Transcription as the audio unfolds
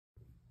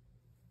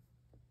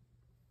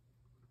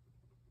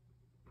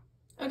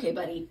Okay,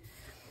 buddy,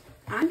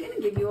 I'm going to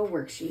give you a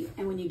worksheet,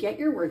 and when you get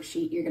your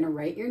worksheet, you're going to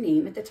write your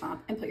name at the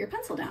top and put your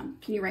pencil down.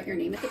 Can you write your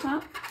name at the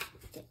top?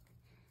 Okay.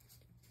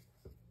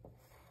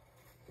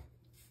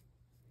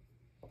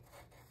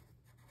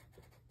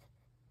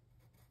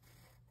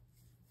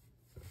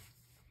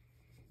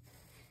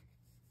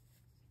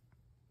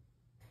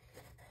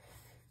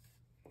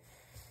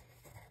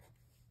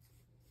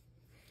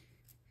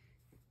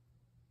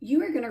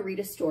 You are going to read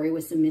a story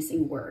with some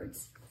missing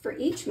words. For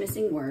each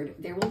missing word,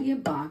 there will be a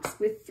box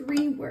with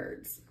 3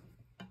 words.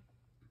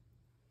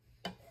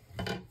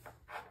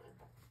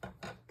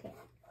 Okay.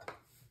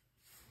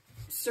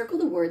 Circle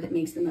the word that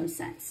makes the most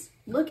sense.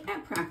 Look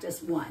at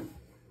practice 1.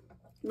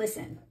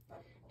 Listen.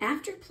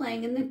 After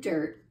playing in the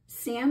dirt,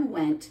 Sam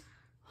went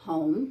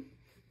home.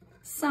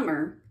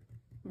 Summer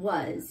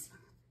was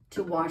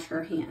to wash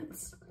her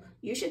hands.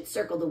 You should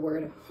circle the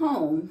word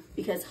home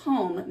because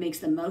home makes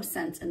the most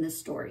sense in this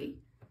story.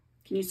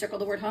 Can you circle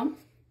the word home?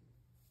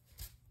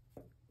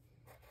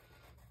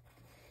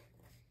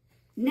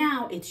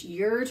 Now it's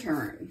your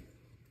turn.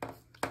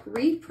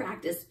 Read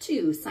practice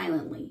 2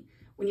 silently.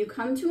 When you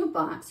come to a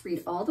box,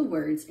 read all the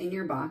words in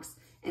your box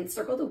and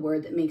circle the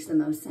word that makes the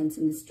most sense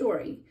in the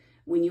story.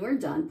 When you are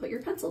done, put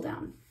your pencil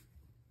down.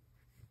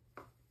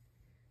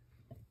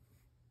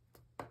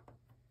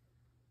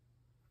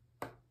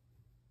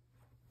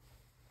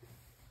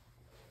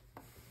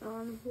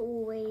 On the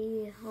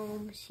way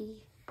home,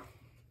 she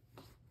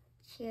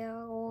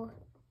Cheryl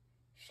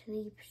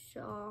sleep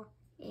saw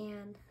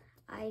and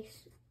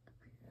ice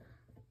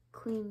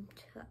cream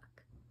truck.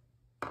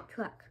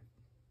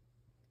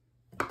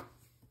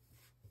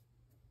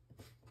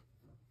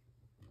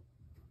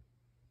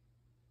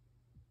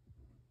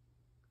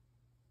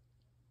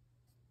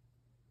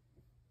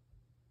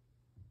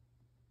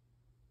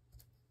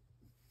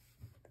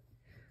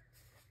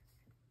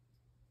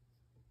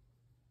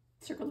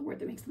 Circle the word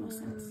that makes the most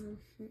sense.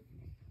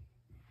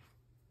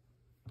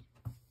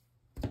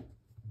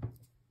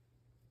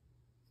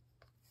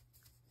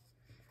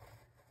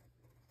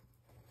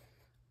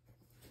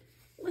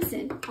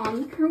 Listen,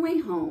 on her way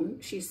home,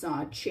 she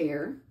saw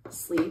chair,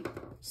 sleep,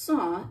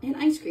 saw, and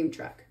ice cream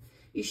truck.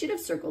 You should have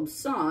circled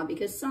saw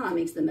because saw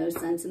makes the most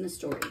sense in the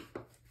story.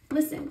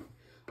 Listen,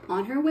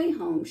 on her way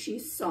home, she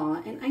saw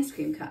an ice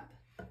cream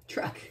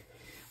truck.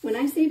 When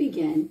I say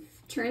begin,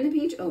 turn the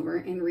page over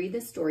and read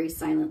the story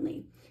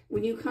silently.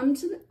 When you come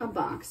to a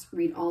box,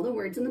 read all the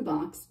words in the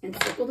box and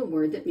circle the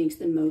word that makes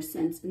the most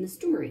sense in the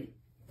story.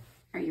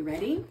 Are you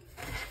ready?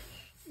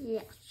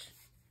 Yes.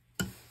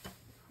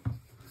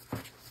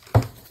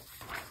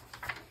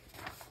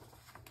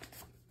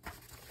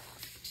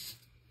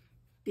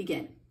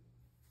 Begin.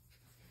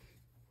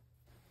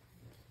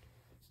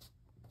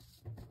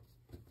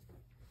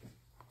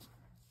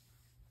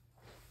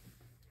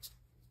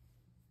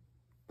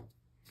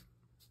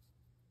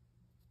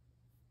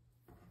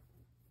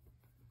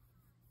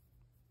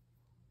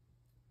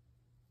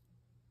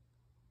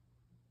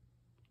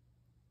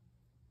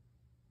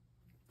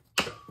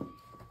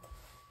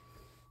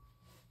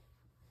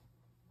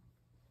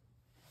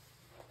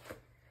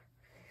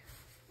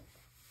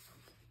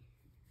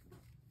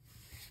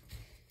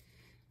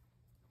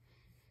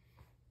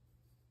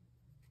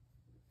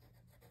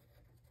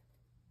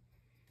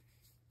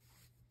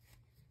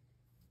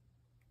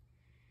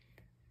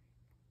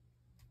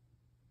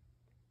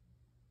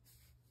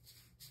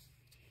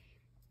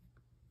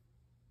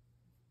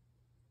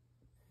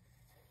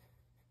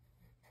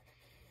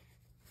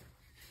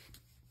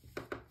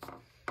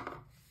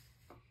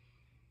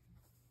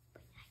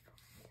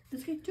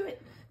 Let's get to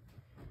it.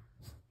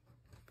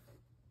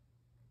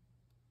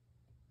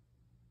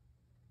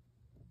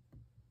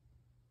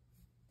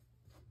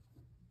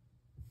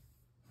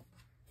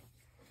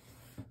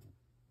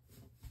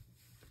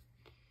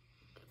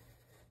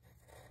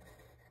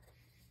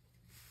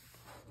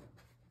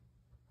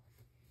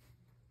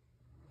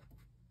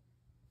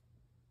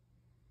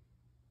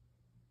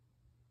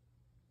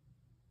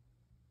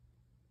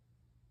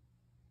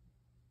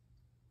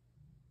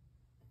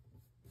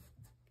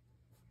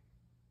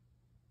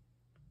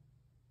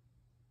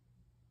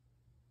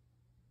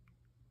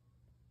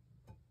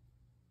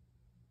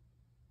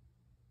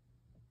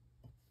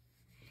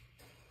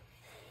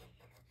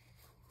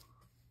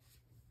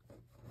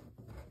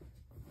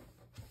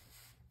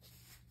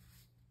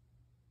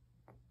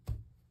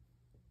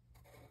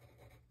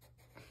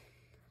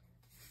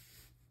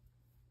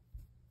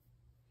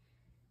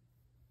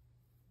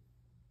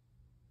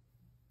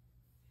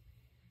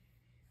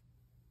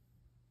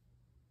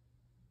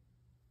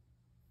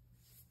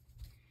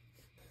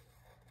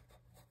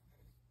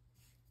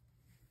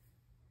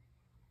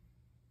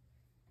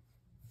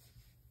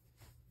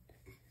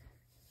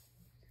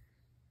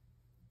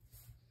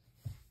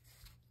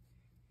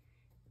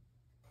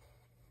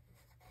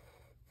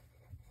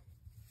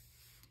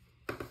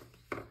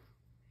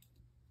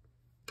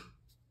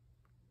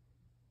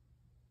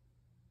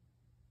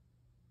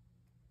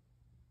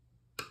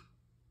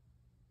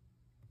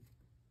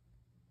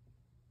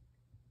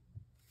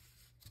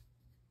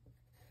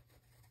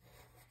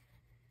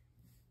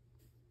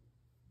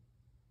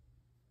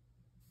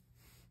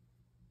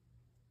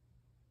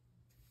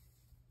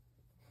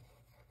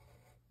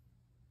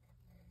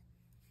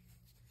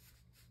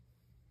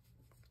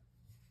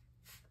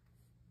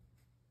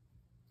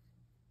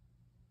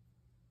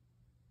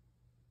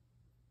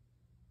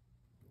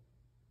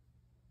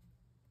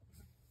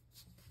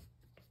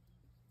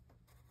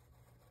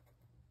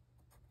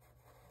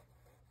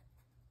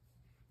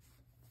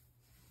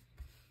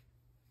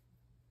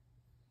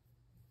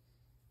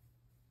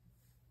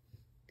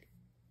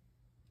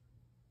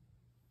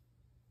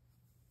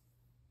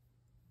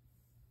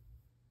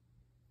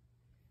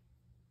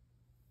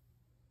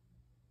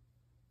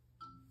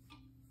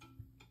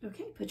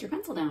 Okay, put your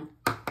pencil down.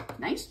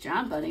 Nice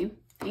job, buddy.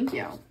 Thank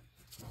you.